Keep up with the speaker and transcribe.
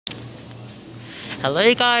Hello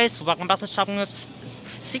you guys, welcome back to Shopping with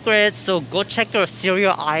Secrets. So go check your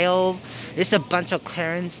cereal aisle. There's a bunch of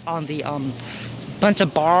clearance on the bunch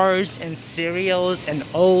of bars and cereals and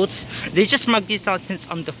oats. They just marked these out since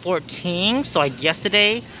the 14th, so like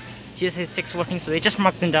yesterday, Tuesday 6/14, so they just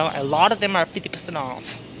marked them down. A lot of them are 50% off.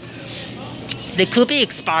 They could be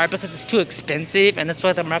expired because it's too expensive, and that's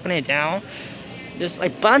why they're marking it down. There's a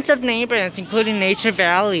bunch of name brands, including Nature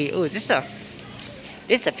Valley. Ooh, this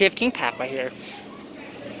is a 15 pack right here.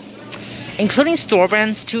 Including store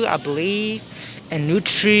brands too, I believe. And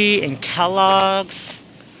Nutri and Kellogg's.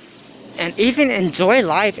 And even Enjoy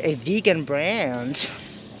Life, a vegan brand.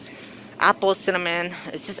 Apple Cinnamon.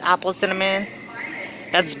 Is this Apple Cinnamon?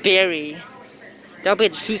 That's berry. That'll be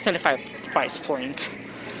the $2.75 price point.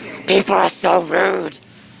 People are so rude.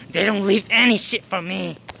 They don't leave any shit for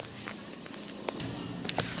me.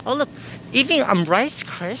 Oh look, even Rice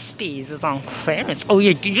Krispies is on clearance. Oh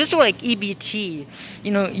yeah, use your like EBT.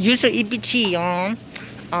 You know, use your EBT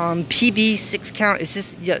on PB 6 count. Is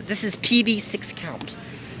this, yeah, this is PB 6 count.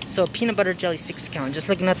 So peanut butter jelly 6 count. Just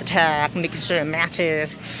looking at the tag, making sure it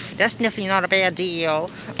matches. That's definitely not a bad deal.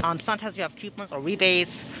 Sometimes we have coupons or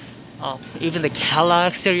rebates. Even the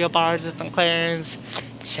Kellogg cereal bars is on clearance.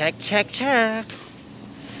 Check, check, check.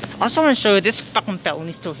 I also want to show you this fucking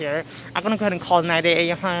Felony still here. I'm gonna go ahead and call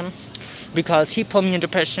 988 him because he put me in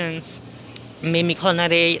depression, made me call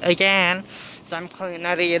 988 again. So I'm calling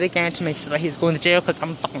 988 again to make sure that he's going to jail because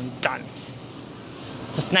I'm fucking done.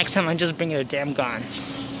 Because next time I'm just bringing a damn gun.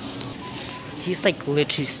 He's like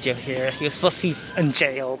literally still here. He was supposed to be in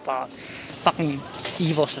jail, but fucking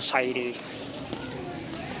evil society.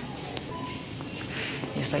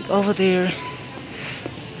 He's like over there.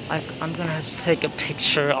 I'm gonna have to take a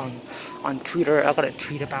picture on Twitter. I gotta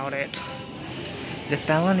tweet about it. The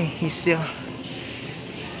Felony, he's still.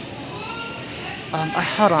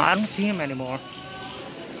 Hold on, I don't see him anymore.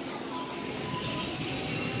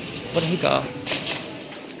 Where'd he go?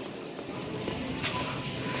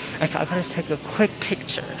 Okay, I gotta take a quick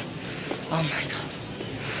picture. Oh my god.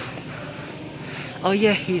 Oh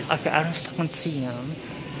yeah, okay, I don't fucking see him.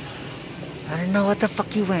 I don't know what the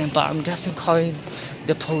fuck he went, but I'm definitely calling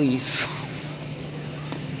the police.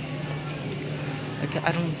 Okay,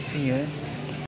 I don't see it.